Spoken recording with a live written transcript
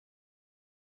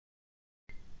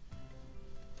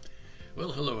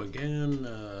Well, hello again.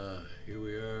 Here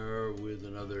we are with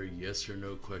another yes or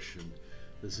no question.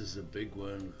 This is a big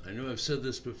one. I know I've said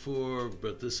this before,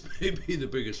 but this may be the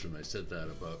biggest one. I said that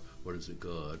about what is a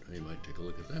God. You might take a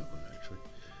look at that one, actually.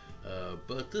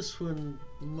 But this one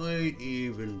might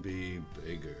even be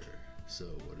bigger. So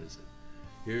what is it?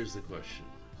 Here's the question.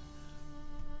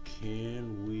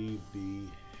 Can we be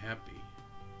happy?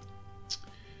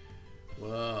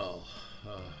 Well,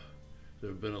 there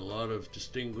have been a lot of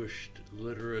distinguished,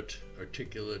 literate,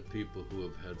 articulate people who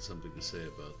have had something to say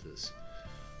about this.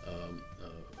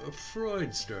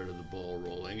 Freud started the ball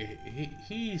rolling.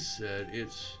 He said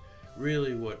it's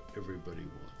really what everybody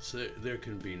wants. There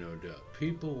can be no doubt.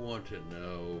 People want to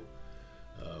know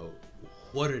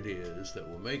what it is that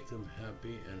will make them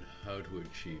happy and how to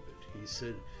achieve it. He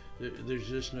said there's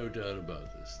just no doubt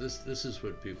about this. This is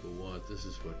what people want. This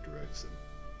is what directs them.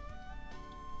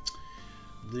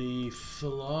 The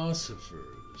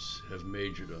philosophers have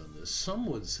majored on this. Some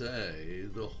would say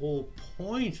the whole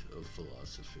point of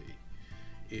philosophy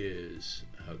is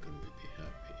how can we be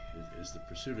happy, is the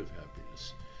pursuit of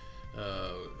happiness.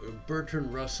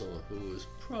 Bertrand Russell, who was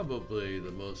probably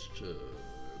the most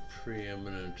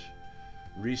preeminent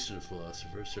recent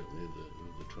philosopher, certainly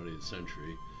the 20th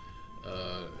century,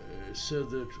 said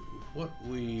that what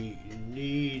we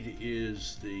need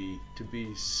is to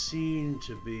be seen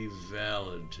to be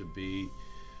valid, to be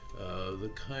the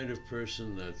kind of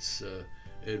person that's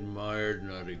admired,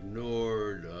 not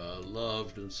ignored,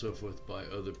 loved, and so forth by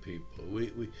other people.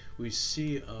 We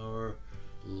see our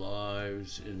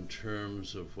lives in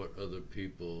terms of what other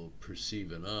people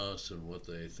perceive in us and what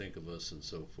they think of us and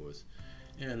so forth.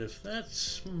 And if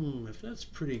that's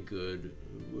pretty good,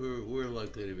 we're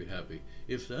likely to be happy.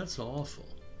 If that's awful,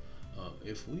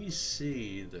 if we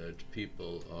see that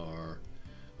people are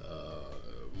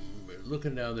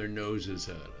looking down their noses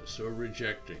at us, or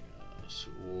rejecting us,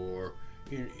 or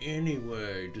in any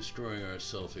way destroying our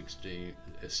self-esteem,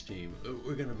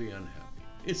 we're going to be unhappy.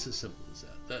 It's as simple as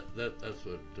that. That's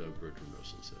what Bertrand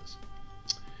Russell says.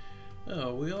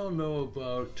 We all know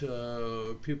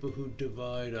about people who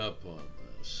divide up on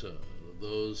this.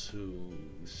 Those who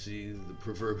see the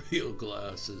proverbial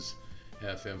glass as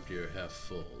half empty or half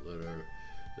full, that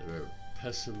are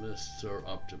pessimists or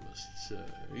optimists.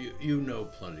 You know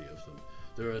plenty of them.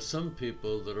 There are some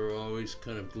people that are always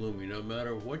kind of gloomy. No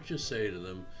matter what you say to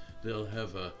them, they'll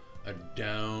have a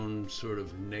down, sort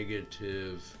of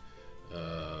negative,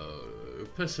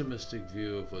 pessimistic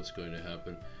view of what's going to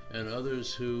happen. And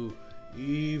others who,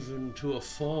 even to a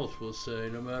fault, will say,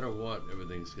 no matter what,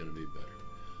 everything's going to be better.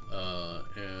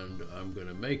 And I'm going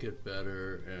to make it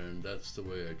better, and that's the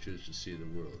way I choose to see the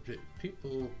world.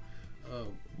 People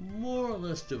more or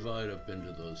less divide up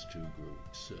into those two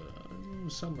groups.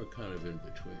 Some are kind of in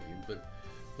between,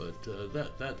 but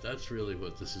that's really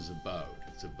what this is about.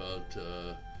 It's about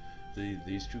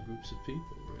these two groups of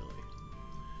people, really.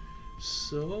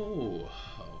 So,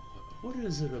 what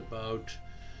is it about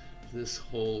this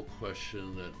whole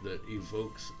question that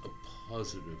evokes a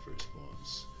positive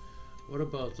response? What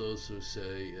about those who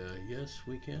say, yes,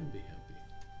 we can be happy?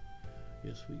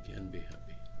 Yes, we can be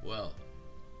happy. Well,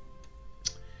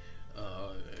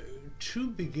 to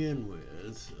begin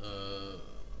with,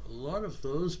 a lot of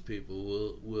those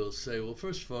people will say, well,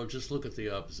 first of all, just look at the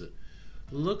opposite.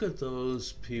 Look at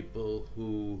those people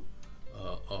who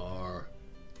are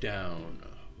down,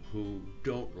 who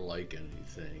don't like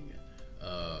anything,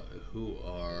 who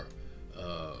are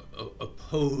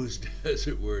opposed, as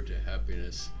it were, to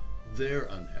happiness. They're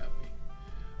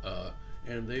unhappy,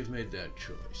 and they've made that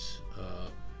choice.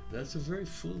 That's a very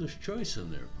foolish choice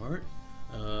on their part,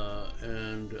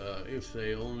 and if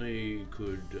they only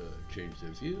could change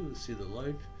their view, see the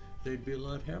light, they'd be a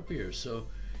lot happier. So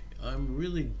I'm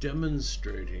really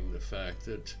demonstrating the fact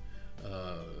that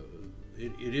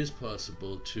it is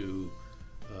possible to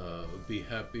be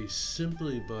happy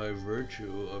simply by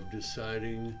virtue of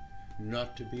deciding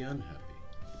not to be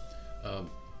unhappy.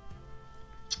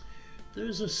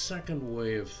 There's a second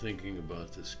way of thinking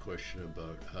about this question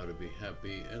about how to be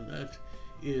happy, and that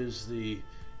is the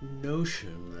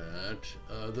notion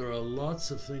that there are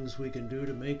lots of things we can do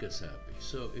to make us happy.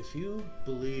 So if you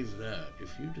believe that,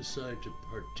 if you decide to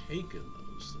partake in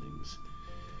those things,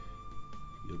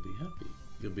 you'll be happy.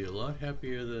 You'll be a lot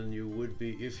happier than you would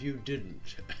be if you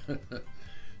didn't.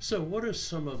 So what are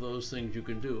some of those things you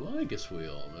can do? Well, I guess we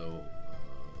all know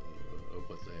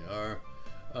what they are.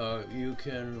 You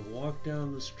can walk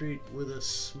down the street with a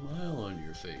smile on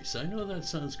your face. I know that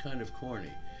sounds kind of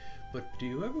corny, but do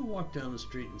you ever walk down the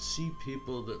street and see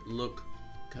people that look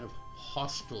kind of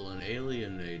hostile and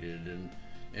alienated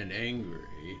and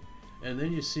angry, And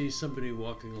then you see somebody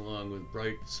walking along with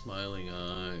bright, smiling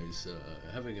eyes,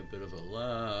 having a bit of a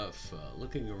laugh,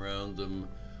 looking around them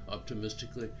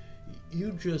optimistically.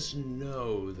 You just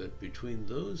know that between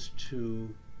those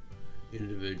two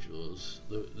individuals,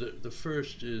 the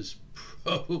first is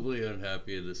probably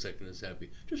unhappy and the second is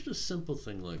happy. Just a simple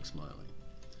thing like smiling.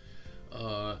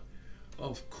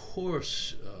 Of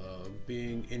course,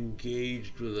 being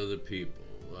engaged with other people,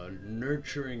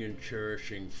 nurturing and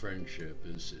cherishing friendship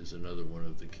is another one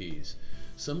of the keys.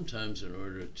 Sometimes in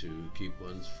order to keep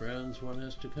one's friends, one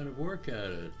has to kind of work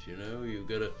at it. You know, you've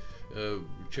got to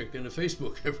check into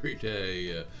Facebook every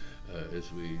day,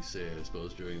 as we say, I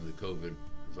suppose, during the COVID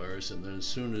virus. And then as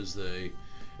soon as the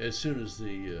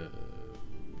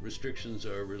restrictions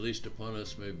are released upon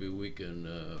us, maybe we can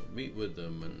meet with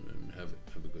them and have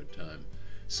a good time.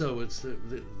 So it's the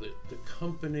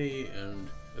company and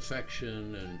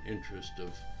affection and interest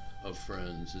of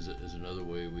friends is another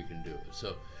way we can do it.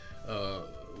 So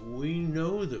we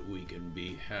know that we can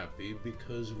be happy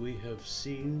because we have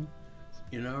seen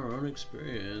in our own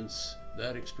experience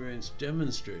that experience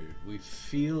demonstrated. We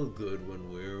feel good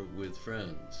when we're with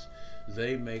friends.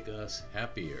 They make us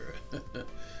happier.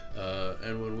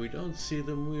 And when we don't see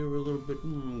them, we're a little bit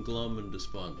glum and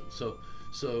despondent. So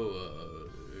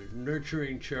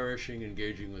nurturing, cherishing,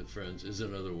 engaging with friends is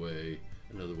another way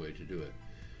to do it.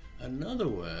 Another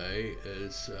way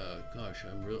is,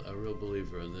 I'm a real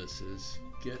believer in this, is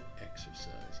get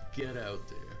exercise, get out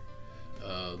there.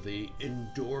 The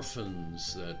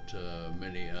endorphins that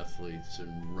many athletes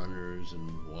and runners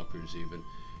and walkers even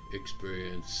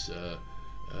experience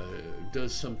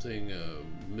does something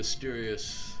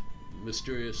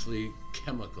mysteriously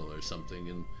chemical or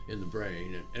something in the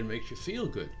brain and makes you feel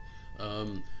good.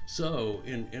 So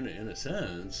in a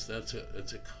sense,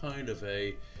 it's a kind of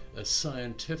a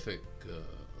scientific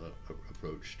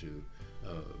approach to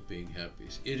being happy.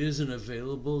 It is an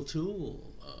available tool.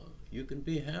 You can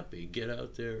be happy. Get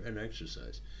out there and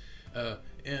exercise.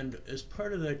 And as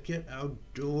part of that, get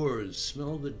outdoors,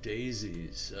 smell the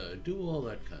daisies, do all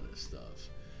that kind of stuff.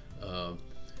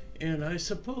 And I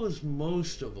suppose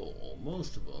most of all,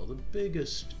 the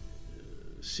biggest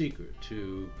secret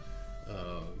to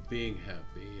being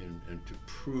happy and to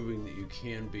proving that you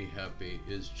can be happy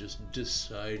is just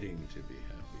deciding to be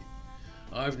happy.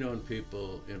 I've known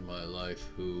people in my life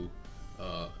who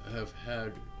have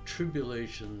had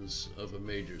tribulations of a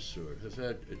major sort, have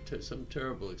had some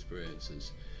terrible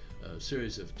experiences, a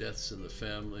series of deaths in the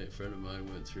family. A friend of mine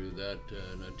went through that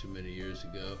not too many years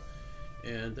ago,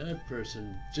 and that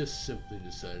person just simply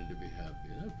decided to be happy.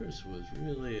 That person was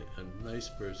really a nice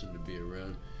person to be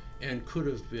around, and it could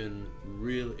have been a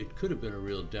real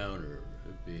downer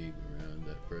being around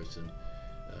that person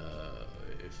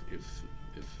if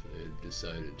they had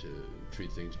decided to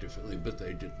treat things differently, but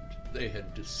they didn't. They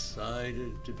had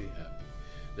decided to be happy.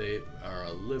 They are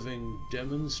a living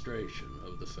demonstration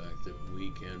of the fact that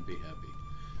we can be happy.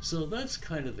 So that's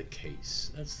kind of the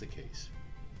case. That's the case.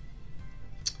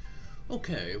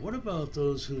 Okay, what about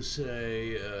those who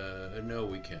say, no,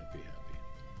 we can't be happy?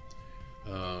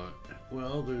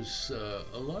 Well, there's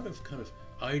a lot of kind of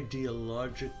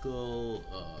ideological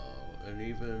and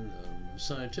even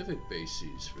scientific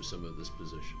bases for some of this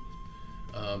position.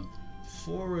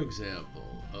 For example,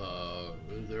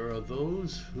 there are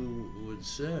those who would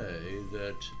say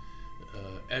that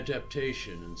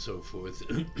adaptation and so forth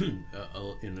in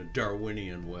a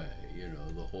Darwinian way, you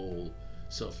know, the whole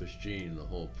selfish gene, the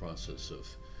whole process of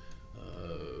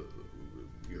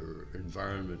your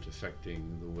environment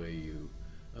affecting the way you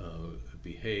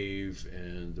behave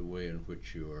and the way in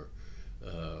which your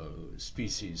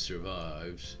species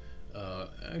survives,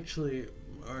 actually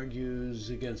argues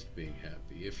against being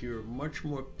happy. If you're much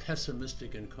more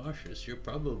pessimistic and cautious, you're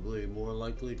probably more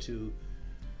likely to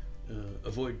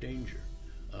avoid danger.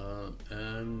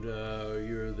 And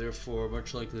you're therefore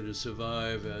much likely to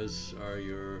survive, as are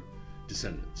your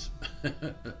descendants.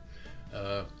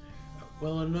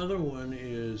 Well, another one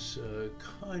is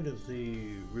kind of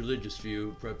the religious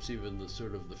view, perhaps even the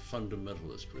sort of the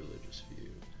fundamentalist religious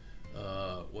view.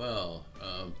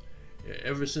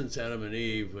 Ever since Adam and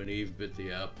Eve, when Eve bit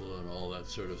the apple and all that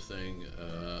sort of thing,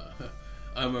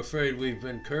 I'm afraid we've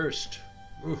been cursed.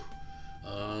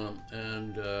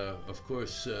 Of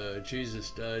course, Jesus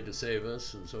died to save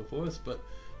us and so forth, but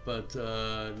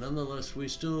nonetheless, we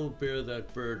still bear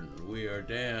that burden. We are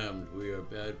damned. We are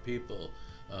bad people.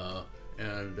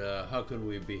 And how can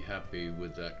we be happy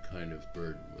with that kind of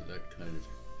burden, with that kind of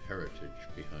heritage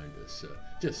behind us?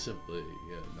 Just simply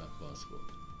not possible.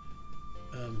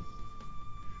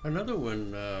 Another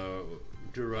one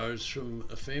derives from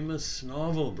a famous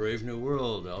novel, Brave New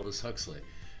World, Aldous Huxley.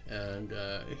 And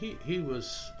he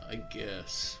was, I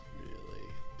guess, really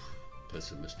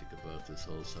pessimistic about this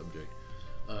whole subject.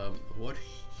 What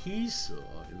he saw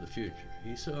in the future,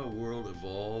 he saw a world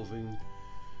evolving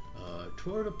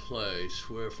toward a place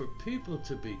where for people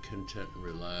to be content and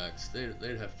relaxed,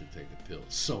 they'd have to take a pill,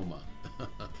 soma.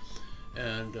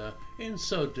 And in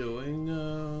so doing,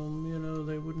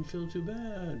 they wouldn't feel too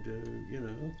bad,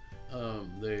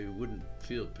 they wouldn't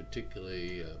feel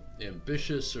particularly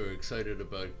ambitious or excited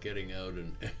about getting out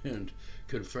and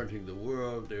confronting the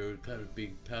world. They would kind of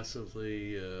be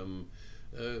passively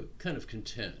kind of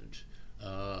content.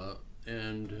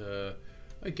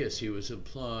 I guess he was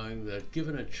implying that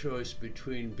given a choice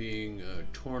between being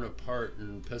torn apart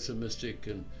and pessimistic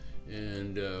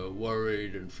and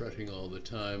worried and fretting all the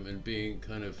time and being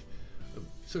kind of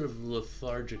sort of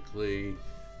lethargically,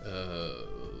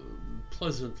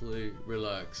 pleasantly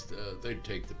relaxed, they'd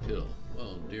take the pill.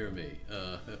 Well, dear me.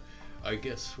 I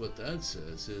guess what that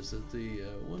says is that the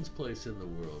one's place in the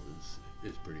world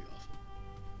is pretty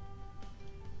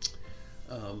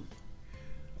awful.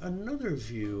 Another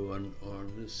view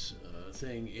on this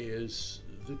thing is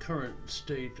the current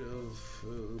state of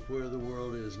where the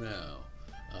world is now.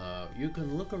 You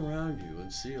can look around you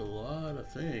and see a lot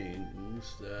of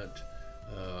things that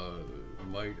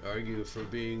might argue for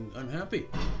being unhappy.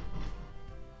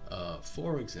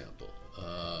 For example,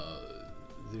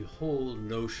 the whole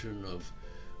notion of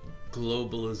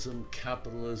globalism,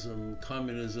 capitalism,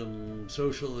 communism,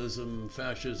 socialism,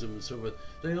 fascism, and so forth,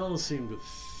 they all seem to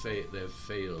have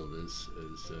failed as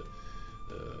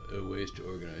ways to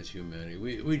organize humanity.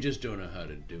 We just don't know how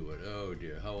to do it. Oh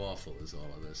dear, how awful is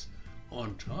all of this?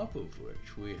 On top of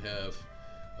which, we have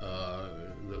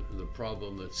the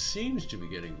problem that seems to be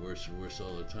getting worse and worse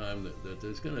all the time, that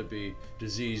there's going to be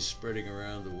disease spreading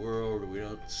around the world. We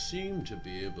don't seem to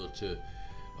be able to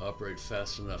operate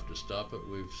fast enough to stop it.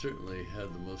 We've certainly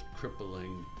had the most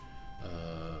crippling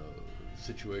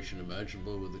situation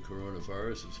imaginable with the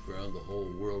coronavirus. It's ground the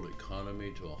whole world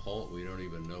economy to a halt. We don't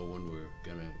even know when we're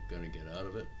gonna get out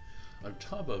of it. On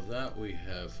top of that, we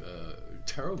have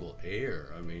terrible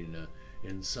air. I mean,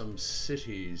 in some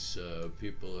cities,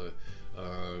 people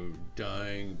are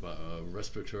dying by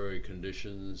respiratory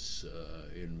conditions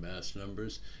in mass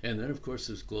numbers. And then, of course,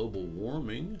 there's global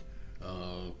warming.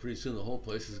 Pretty soon the whole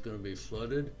place is going to be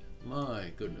flooded.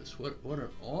 My goodness, what an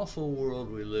awful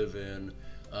world we live in.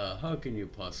 How can you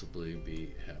possibly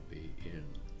be happy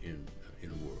in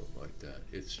a world like that?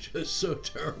 It's just so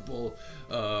terrible.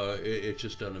 It's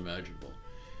just unimaginable.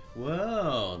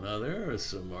 Well, now there are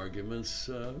some arguments,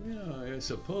 I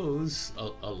suppose,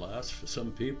 alas, for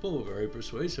some people, very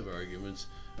persuasive arguments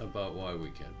about why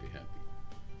we can't be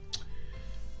happy.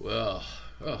 Well,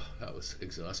 that was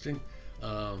exhausting.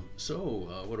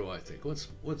 So what do I think?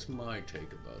 What's my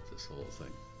take about this whole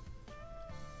thing?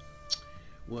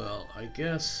 Well, I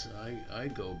guess I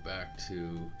go back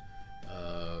to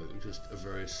just a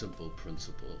very simple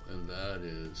principle, and that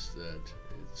is that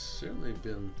it's certainly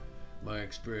been my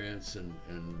experience and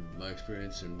my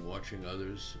experience in watching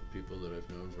others, people that I've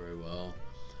known very well,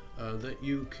 that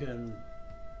you can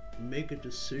make a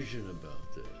decision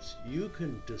about this. You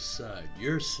can decide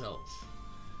yourself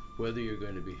whether you're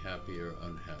going to be happy or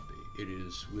unhappy. It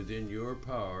is within your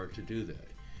power to do that.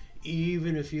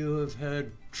 Even if you have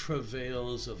had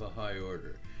travails of a high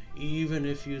order, even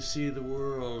if you see the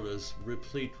world as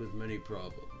replete with many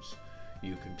problems,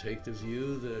 you can take the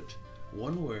view that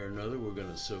one way or another we're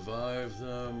going to survive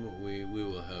them, we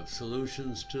will have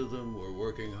solutions to them, we're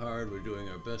working hard, we're doing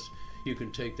our best. You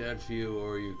can take that view,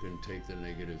 or you can take the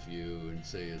negative view and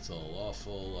say it's all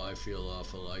awful, I feel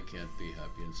awful, I can't be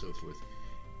happy, and so forth.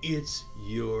 It's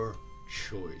your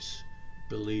choice.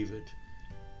 Believe it.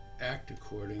 Act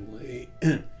accordingly.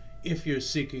 If you're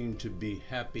seeking to be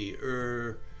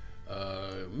happier,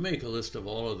 make a list of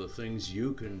all of the things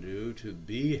you can do to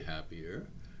be happier.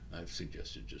 I've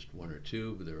suggested just one or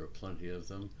two, but there are plenty of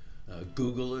them.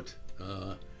 Google it,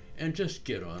 and just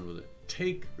get on with it.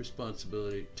 Take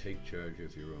responsibility, take charge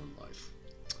of your own life.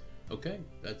 Okay,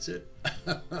 that's it.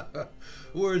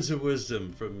 Words of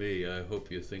wisdom from me. I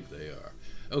hope you think they are.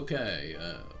 Okay,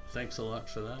 thanks a lot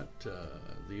for that.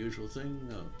 The usual thing,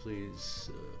 please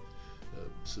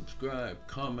subscribe,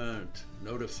 comment,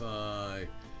 notify,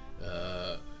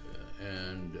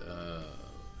 and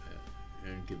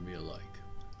give me a like.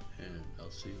 And I'll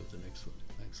see you at the next one.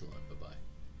 Thanks a lot. Bye-bye.